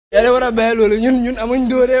Yeah, they were a bad little union. I'm going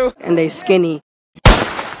to do it. And they skinny.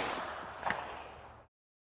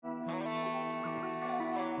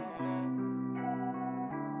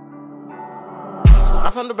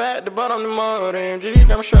 I'm from the back, the bottom, the mud. MG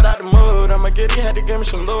coming straight out the mud. I'ma get it, had to give me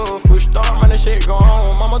some love. Push start, man, that shit go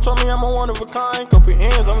on. Mama told me I'm a one of a kind. Couple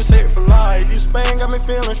ends, I'ma set for life. This Spain got me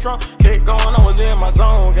feeling strong. Kept going, I was in my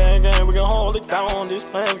zone. Gang, gang, we can hold it down. This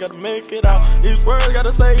plan's gotta make it out. These words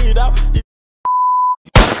gotta say it out.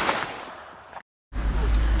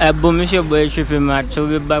 Boom, it's your boy Trippy Matt. So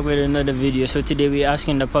we're back with another video. So today we're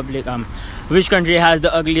asking the public which country has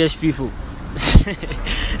the ugliest people?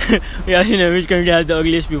 We're asking them which country has the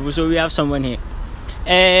ugliest people. So we have someone here.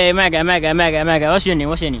 Hey, Maga. What's your name?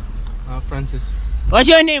 Francis. What's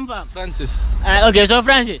your name, fam? Francis. Okay, so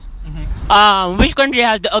Francis. Which country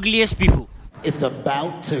has the ugliest people? It's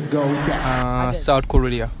about to go down. South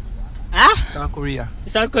Korea. Huh? South Korea.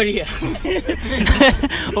 South Korea.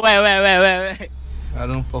 Wait. I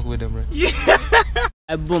don't fuck with them, right?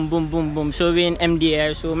 Boom. So we're in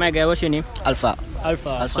MDR. So my guy, what's your name? Alpha.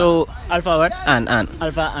 So Alpha what? An.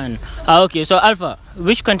 Alpha An. Okay, so Alpha,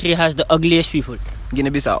 which country has the ugliest people?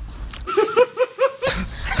 Guinea-Bissau.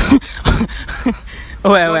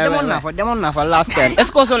 Wait. Demon na for last time.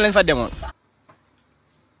 Excursion for demon.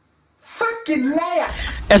 Fucking liar.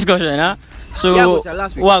 Excursion, huh? So Yeah, boss,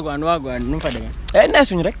 last week. Wagwan. No for them.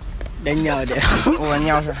 Nice one, right? Then yaw there. Oh,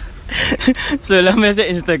 nyaw sa. So let me say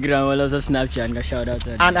Instagram or also Snapchat. Go shout out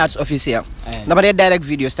to An Arts official. Dapat direct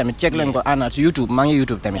videos tamit. Check lang ko An Arts YouTube. Mangi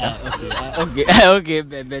YouTube tamit. Okay,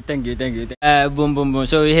 baby. Thank you. Boom.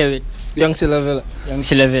 So we have it. Young Silavilla. Young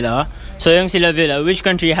Silavilla, huh? So Young Silavilla, which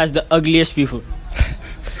country has the ugliest people?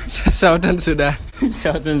 Southern Sudan.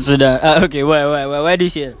 Southern Sudan. Okay, why do you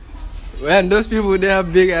say it? When those people, they have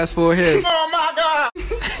big ass foreheads. Oh my god!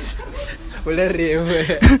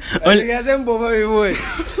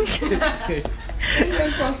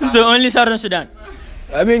 So only Southern Sudan?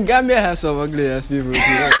 I mean, Gambia has some ugly ass people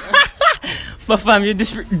too. But fam, you're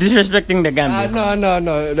disrespecting the Gambia.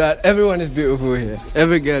 No. That everyone is beautiful here.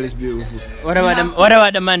 Every girl is beautiful. What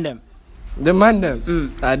about the man them? The man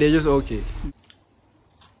them? They're just okay.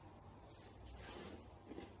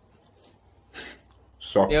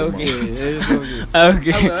 Yeah, okay. They're just okay.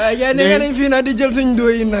 Okay. Yeah, they feel that the jail thing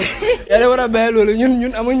doing that. Yeah, they were a bad little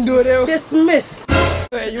union. I'm going to do it. Dismiss.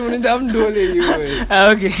 You want to do it.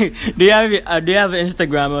 Okay. Do you have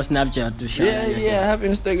Instagram or Snapchat to shout out yourself? Yeah, I have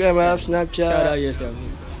Instagram, I have Snapchat. Shout out yourself.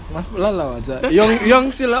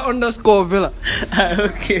 Young Silla _ Villa.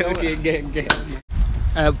 Okay, gang.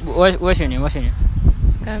 What's your name?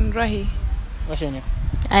 Rahi. What's your name?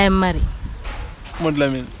 I am Mari.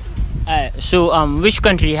 Mudlamin. So which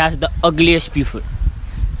country has the ugliest people?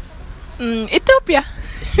 Ethiopia.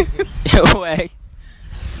 Why?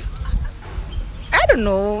 I don't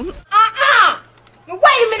know. Wait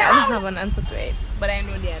a minute. I don't have an answer to it, but I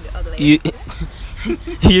know they are the ugliest.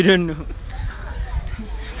 You don't know.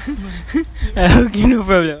 Okay, no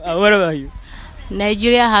problem. What about you?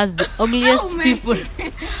 Nigeria has the ugliest people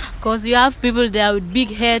because you have people there with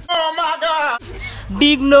big heads,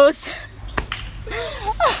 big nose,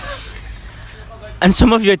 and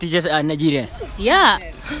some of your teachers are Nigerians. yeah,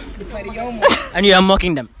 And you are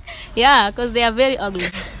mocking them. yeah, because they are very ugly.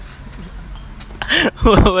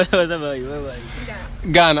 What about you?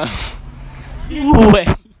 Ghana.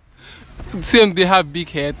 Where? Same, they have big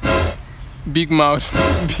head, big mouth,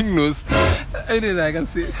 big nose. Anything I can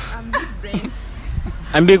see. Big brains.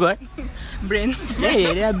 And big what? Brains.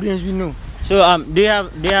 Yeah, they have brains, we know. So do you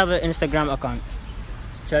have an Instagram account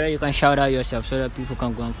so that you can shout out yourself so that people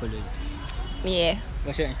can go and follow you? Yeah.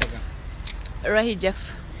 What's your Instagram? Rahi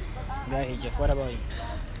Jeff. What about you?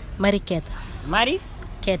 Mari Keta. Mari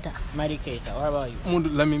Keta. What about you? Mundu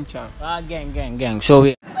Lamim Chan. Gang. So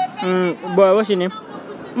we boy, what's your name?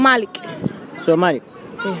 Malik. So Malik,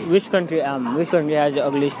 which country has the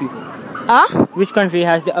ugliest people? Which country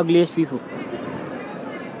has the ugliest people?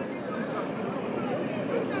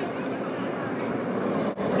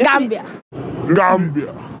 Gambia.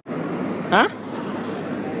 Huh?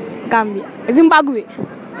 Gambia. Zimbabwe.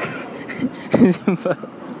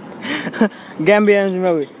 Gambia and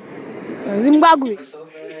Zimbabwe. Zimbabwe.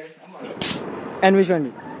 And which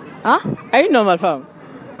one? Huh? Are you normal, fam?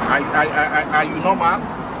 Are you normal?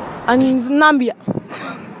 And Zambia.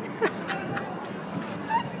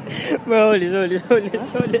 Hold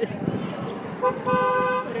this.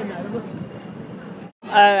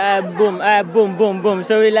 Boom.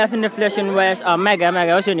 So we left in the flesh and west. Mega,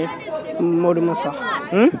 what's your name? Modu Musa.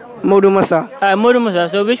 Modu Musa.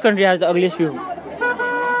 So which country has the ugliest people?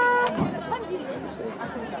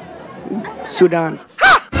 Sudan.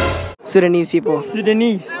 Sudanese people.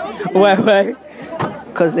 Sudanese. Why?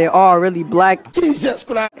 Because they all really black. Jesus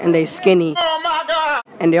Christ. And they skinny. Oh my God.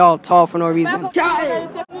 And they all tall for no reason.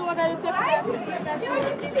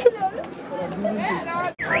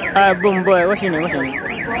 Alright, boom, boy. What's your name?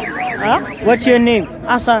 Huh? What's your name?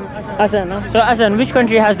 Hassan. Hassan, no? So, Hassan, which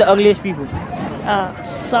country has the ugliest people?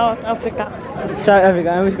 South Africa. South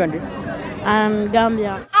Africa. And which country? And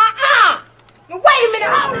Gambia. Wait a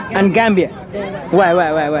minute. And Gambia. Why?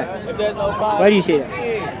 Why do you say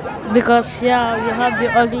that? Because yeah, you have the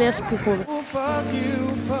ugliest people.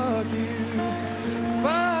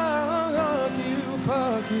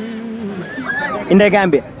 In the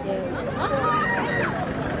Gambia.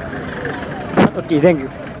 Okay, thank you.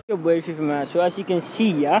 Your boy Fifi, man. So as you can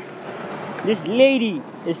see, yeah, this lady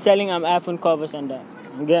is selling iPhone covers and that.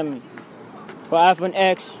 You get me? For iPhone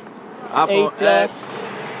X, iPhone 8 Plus,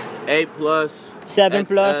 8 Plus, 7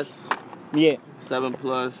 Plus, XS, yeah. 7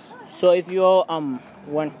 Plus. So if you all want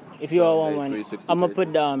one, 360 I'm gonna cases.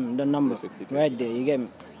 put the number 360 right there. You get me?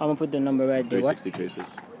 I'm gonna put the number right there. 360 cases.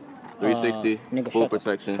 360, nigga, full shut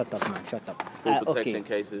protection. Up. Shut up, man. Shut up. Full protection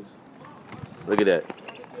Okay. cases. Look at that.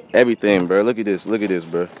 Everything, bro. Look at this,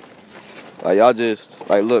 bro. Like y'all just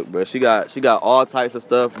look, bro. She got all types of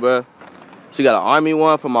stuff, bro. She got an army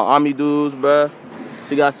one for my army dudes, bro.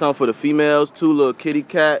 She got some for the females, 2 little kitty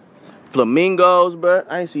cat flamingos, bro.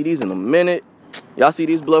 I ain't see these in a minute. Y'all see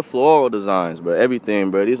these blood floral designs, bro.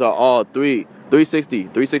 Everything, bro. These are all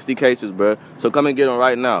 360 cases, bro. So come and get them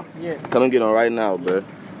right now. Yeah. Come and get them right now, bro.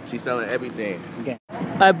 She's selling everything. Okay.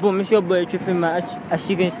 Alright, boom, it's your boy Trippin', man. As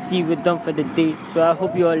you can see, we're done for the day. So I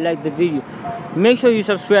hope you all like the video. Make sure you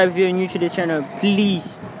subscribe if you're new to the channel.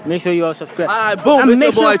 Please make sure you all subscribe. Alright, boom, it's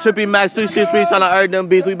your boy Trippy Max 363 trying to earn them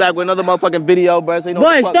beats. We back with another motherfucking video, bro. So you know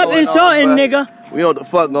boy, what the fuck stop going insulting, on, nigga. We know what the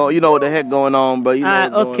fuck going. You know what the heck going on, bro. You know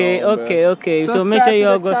what's going on, bro. Okay. So make sure you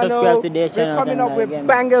all go subscribe to their channel. We're coming up with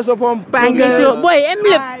bangers upon Bangers. bangers. Boy,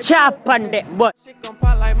 Emily chap on that, boy. Shit gon'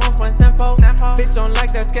 pop like Monk and Senfo. Bitch don't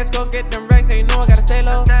like that sketch, go get them racks. Hey, you know I gotta stay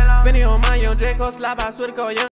low. Vinny on my young Draco, slap, I swear to go, young.